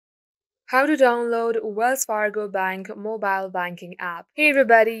How to download Wells Fargo Bank mobile banking app. Hey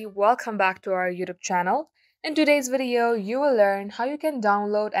everybody, welcome back to our YouTube channel. In today's video, you will learn how you can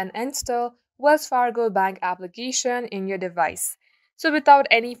download and install Wells Fargo Bank application in your device. So without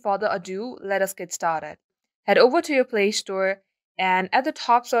any further ado, let us get started. Head over to your Play Store and at the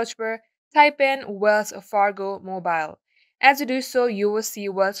top search bar, type in Wells Fargo Mobile. As you do so, you will see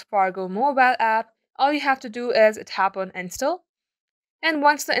Wells Fargo Mobile app. All you have to do is tap on install. And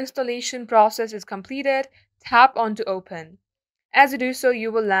once the installation process is completed, tap on to open. As you do so,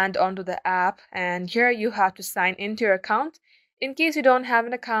 you will land onto the app, and here you have to sign into your account. In case you don't have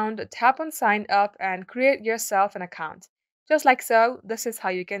an account, tap on sign up and create yourself an account. Just like so, this is how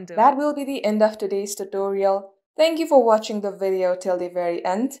you can do it. That will be the end of today's tutorial. Thank you for watching the video till the very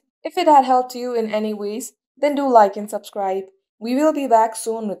end. If it had helped you in any ways, then do like and subscribe. We will be back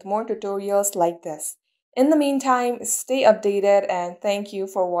soon with more tutorials like this. In the meantime, stay updated and thank you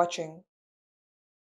for watching.